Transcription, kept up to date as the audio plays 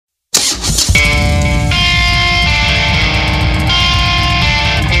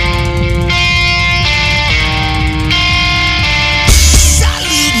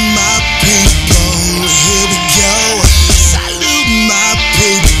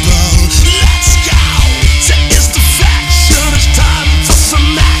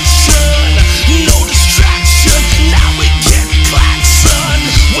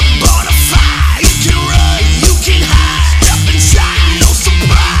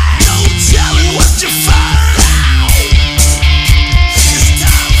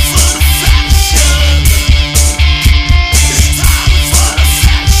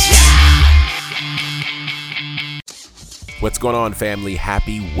going on, family?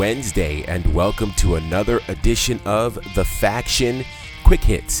 Happy Wednesday, and welcome to another edition of The Faction Quick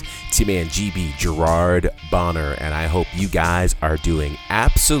Hits. It's your man, GB Gerard Bonner, and I hope you guys are doing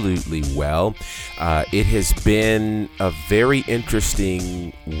absolutely well. It has been a very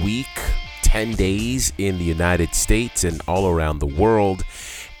interesting week, 10 days in the United States and all around the world,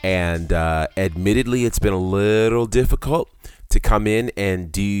 and admittedly, it's been a little difficult to come in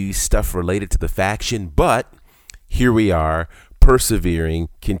and do stuff related to the faction, but here we are, persevering,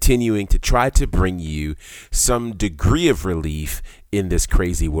 continuing to try to bring you some degree of relief in this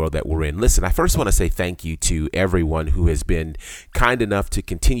crazy world that we're in. Listen, I first want to say thank you to everyone who has been kind enough to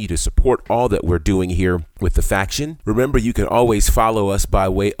continue to support all that we're doing here with the faction. Remember, you can always follow us by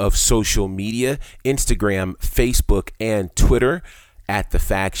way of social media, Instagram, Facebook, and Twitter at The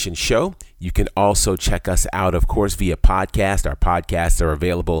Faction Show. You can also check us out, of course, via podcast. Our podcasts are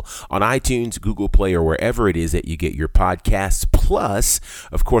available on iTunes, Google Play, or wherever it is that you get your podcasts. Plus,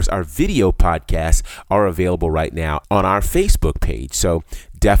 of course, our video podcasts are available right now on our Facebook page. So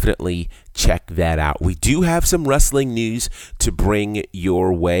definitely check that out. We do have some wrestling news to bring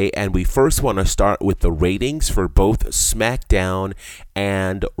your way, and we first want to start with the ratings for both SmackDown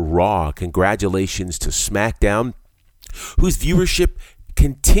and Raw. Congratulations to SmackDown, whose viewership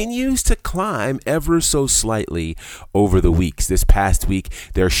continues to climb ever so slightly over the weeks. This past week,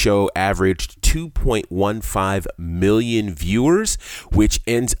 their show averaged 2.15 million viewers, which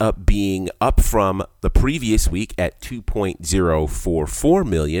ends up being up from the previous week at 2.044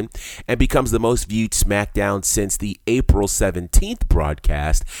 million, and becomes the most viewed SmackDown since the April 17th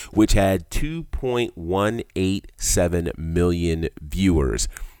broadcast, which had 2.187 million viewers.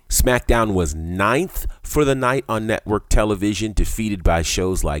 SmackDown was 9th for the night on network television, defeated by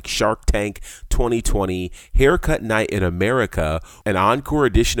shows like Shark Tank 2020, Haircut Night in America, an encore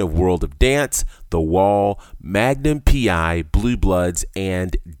edition of World of Dance, The Wall, Magnum PI, Blue Bloods,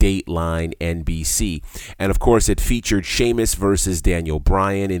 and Dateline NBC. And of course, it featured Sheamus versus Daniel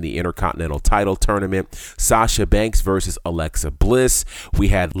Bryan in the Intercontinental title tournament, Sasha Banks versus Alexa Bliss. We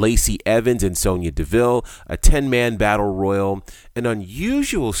had Lacey Evans and Sonya Deville, a 10-man battle royal, an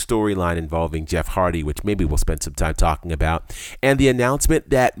unusual storyline involving Jeff Hardy, which maybe we'll spend some time talking about, and the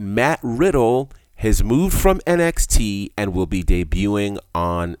announcement that Matt Riddle has moved from NXT and will be debuting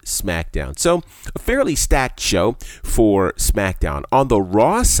on SmackDown. So a fairly stacked show for SmackDown. On the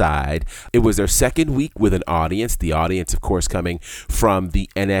Raw side, it was their second week with an audience. The audience, of course, coming from the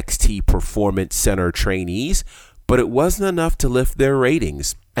NXT Performance Center trainees, but it wasn't enough to lift their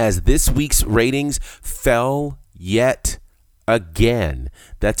ratings, as this week's ratings fell yet again.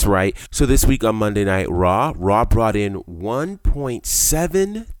 That's right. So this week on Monday Night Raw brought in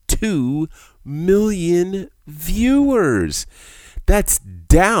 1.72 million viewers. That's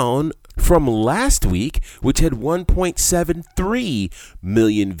down from last week, which had 1.73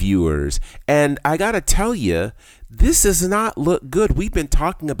 million viewers. And I gotta tell you, this does not look good. We've been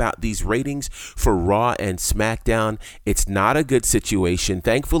talking about these ratings for Raw and SmackDown. It's not a good situation.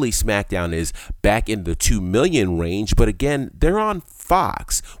 Thankfully, SmackDown is back in the 2 million range, but again, they're on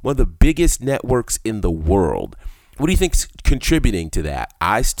Fox, one of the biggest networks in the world. What do you think's contributing to that?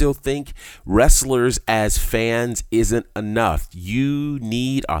 I still think wrestlers as fans isn't enough. You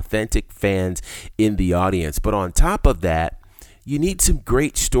need authentic fans in the audience. But on top of that, you need some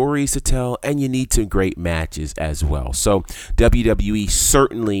great stories to tell, and you need some great matches as well. So WWE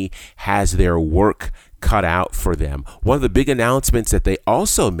certainly has their work cut out for them. One of the big announcements that they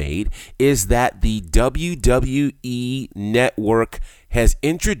also made is that the WWE Network has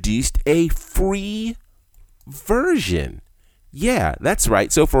introduced a free version. Yeah, that's right.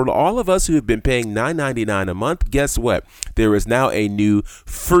 So for all of us who have been paying $9.99 a month, guess what? There is now a new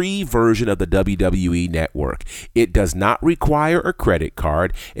free version of the WWE Network. It does not require a credit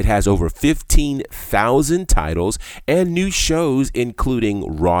card. It has over 15,000 titles and new shows,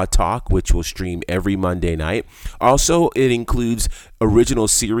 including Raw Talk, which will stream every Monday night. Also, it includes original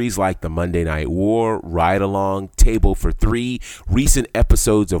series like the Monday Night War, Ride Along, Table for Three, recent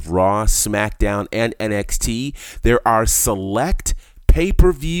episodes of Raw, SmackDown, and NXT. There are select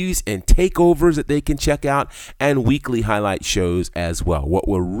pay-per-views and takeovers that they can check out, and weekly highlight shows as well. What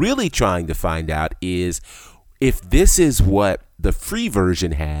we're really trying to find out is, if this is what the free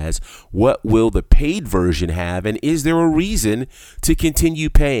version has, what will the paid version have, and is there a reason to continue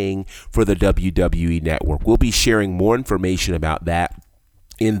paying for the WWE Network? We'll be sharing more information about that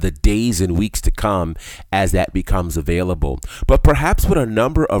in the days and weeks to come as that becomes available. But perhaps what a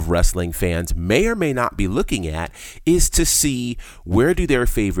number of wrestling fans may or may not be looking at is to see where do their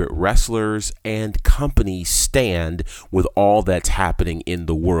favorite wrestlers and companies stand with all that's happening in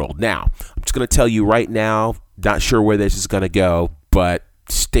the world. Now, I'm just going to tell you right now, not sure where this is going to go, but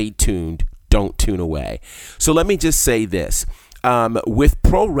stay tuned. Don't tune away. So let me just say this. With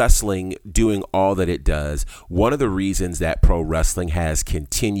pro wrestling doing all that it does, one of the reasons that pro wrestling has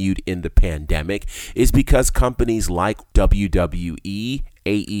continued in the pandemic is because companies like WWE,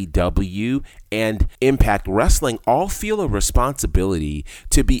 AEW, and Impact Wrestling all feel a responsibility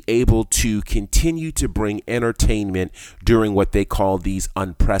to be able to continue to bring entertainment during what they call these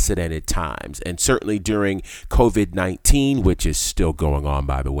unprecedented times. And certainly during COVID-19, which is still going on,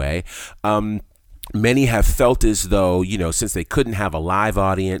 by the way, many have felt as though, since they couldn't have a live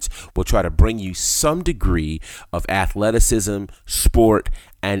audience, we'll try to bring you some degree of athleticism, sport,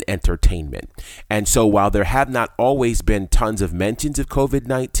 and entertainment. And so while there have not always been tons of mentions of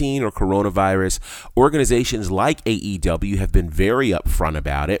COVID-19 or coronavirus, organizations like AEW have been very upfront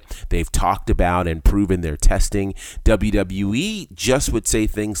about it. They've talked about and proven their testing. WWE just would say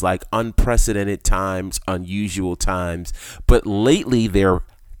things like unprecedented times, unusual times, but lately they're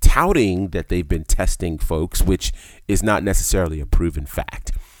touting that they've been testing folks, which is not necessarily a proven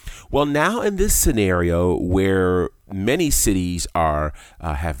fact. Well, now in this scenario where many cities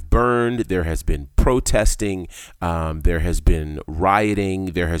have burned, there has been protesting, there has been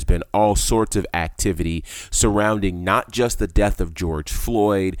rioting, there has been all sorts of activity surrounding not just the death of George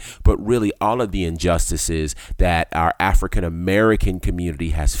Floyd, but really all of the injustices that our African American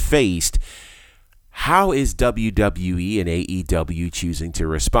community has faced. How is WWE and AEW choosing to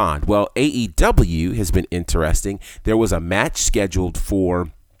respond? Well, AEW has been interesting. There was a match scheduled for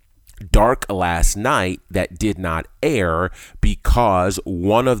Dark last night that did not air because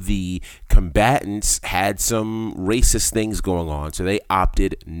one of the combatants had some racist things going on, so they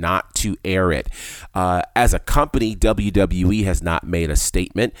opted not to air it. As a company, WWE has not made a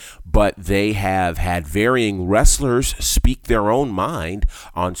statement, but they have had varying wrestlers speak their own mind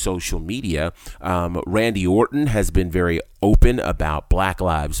on social media. Randy Orton has been very open about Black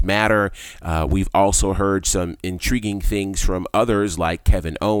Lives Matter. We've also heard some intriguing things from others like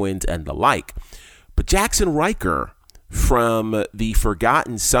Kevin Owens and the like. But Jackson Riker from the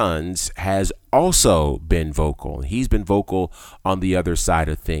Forgotten Sons has also been vocal. He's been vocal on the other side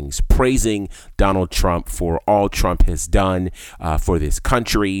of things, praising Donald Trump for all Trump has done for this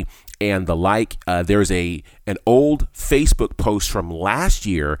country and the like. There's an old Facebook post from last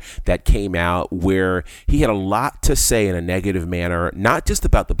year that came out where he had a lot to say in a negative manner, not just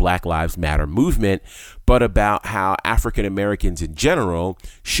about the Black Lives Matter movement, but about how African Americans in general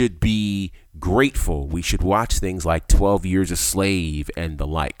should be grateful. We should watch things like 12 Years a Slave and the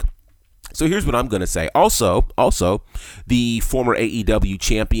like. So here's what I'm going to say. Also, the former AEW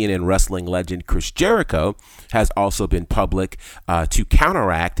champion and wrestling legend Chris Jericho has also been public to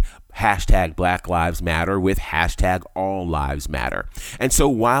counteract hashtag Black Lives Matter with hashtag All Lives Matter. And so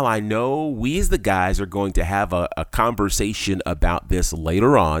while I know we as the guys are going to have a conversation about this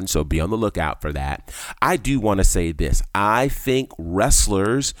later on, so be on the lookout for that, I do want to say this. I think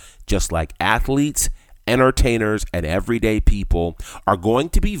wrestlers, just like athletes, entertainers, and everyday people, are going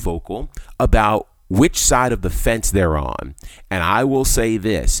to be vocal about which side of the fence they're on. And I will say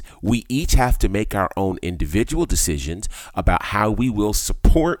this, we each have to make our own individual decisions about how we will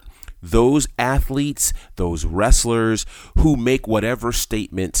support those athletes, those wrestlers who make whatever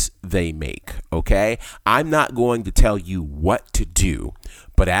statements they make, okay? I'm not going to tell you what to do,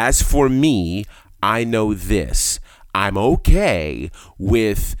 but as for me, I know this. I'm okay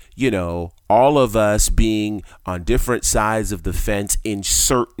with, all of us being on different sides of the fence in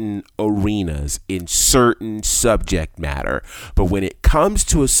certain arenas, in certain subject matter. But when it comes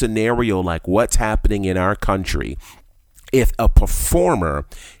to a scenario like what's happening in our country, if a performer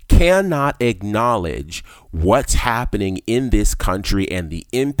cannot acknowledge what's happening in this country and the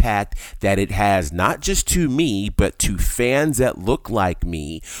impact that it has, not just to me, but to fans that look like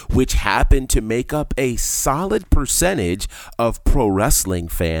me, which happen to make up a solid percentage of pro wrestling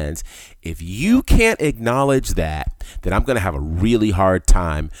fans. If you can't acknowledge that, then I'm going to have a really hard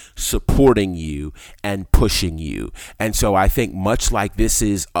time supporting you and pushing you. And so I think much like this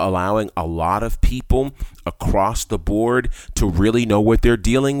is allowing a lot of people across the board to really know what they're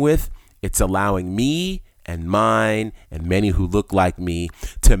dealing with, it's allowing me and mine and many who look like me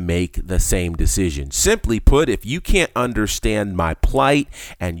to make the same decision. Simply put, if you can't understand my plight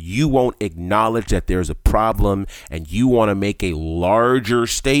and you won't acknowledge that there's a problem and you want to make a larger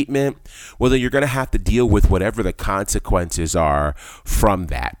statement, well, then you're going to have to deal with whatever the consequences are from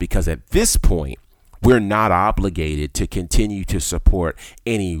that. Because at this point, we're not obligated to continue to support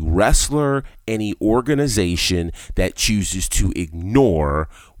any wrestler, any organization that chooses to ignore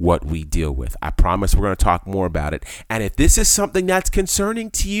what we deal with. I promise we're going to talk more about it. And if this is something that's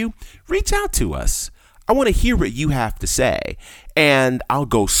concerning to you, reach out to us. I want to hear what you have to say. And I'll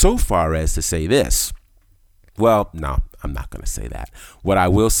go so far as to say this. Well, no, I'm not going to say that. What I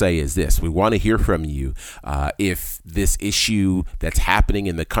will say is this. We want to hear from you. If this issue that's happening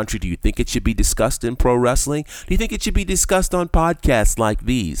in the country, do you think it should be discussed in pro wrestling? Do you think it should be discussed on podcasts like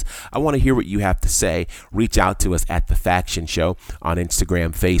these? I want to hear what you have to say. Reach out to us at The Faction Show on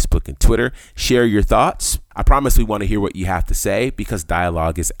Instagram, Facebook, and Twitter. Share your thoughts. I promise we want to hear what you have to say because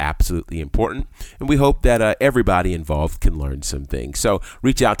dialogue is absolutely important. And we hope that everybody involved can learn some things. So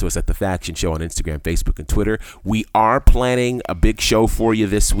reach out to us at The Faction Show on Instagram, Facebook, and Twitter. We are planning a big show for you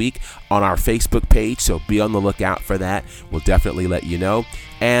this week on our Facebook page. So be on the lookout for that. We'll definitely let you know.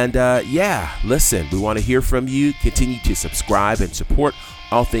 And listen, we want to hear from you. Continue to subscribe and support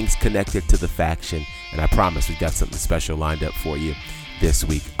all things connected to The Faction. And I promise we've got something special lined up for you this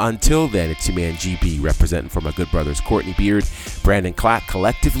week. Until then, it's your man GB representing for my good brothers Courtney Beard, Brandon Clack.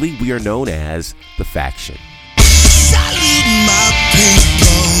 Collectively, we are known as The Faction. Salute my people.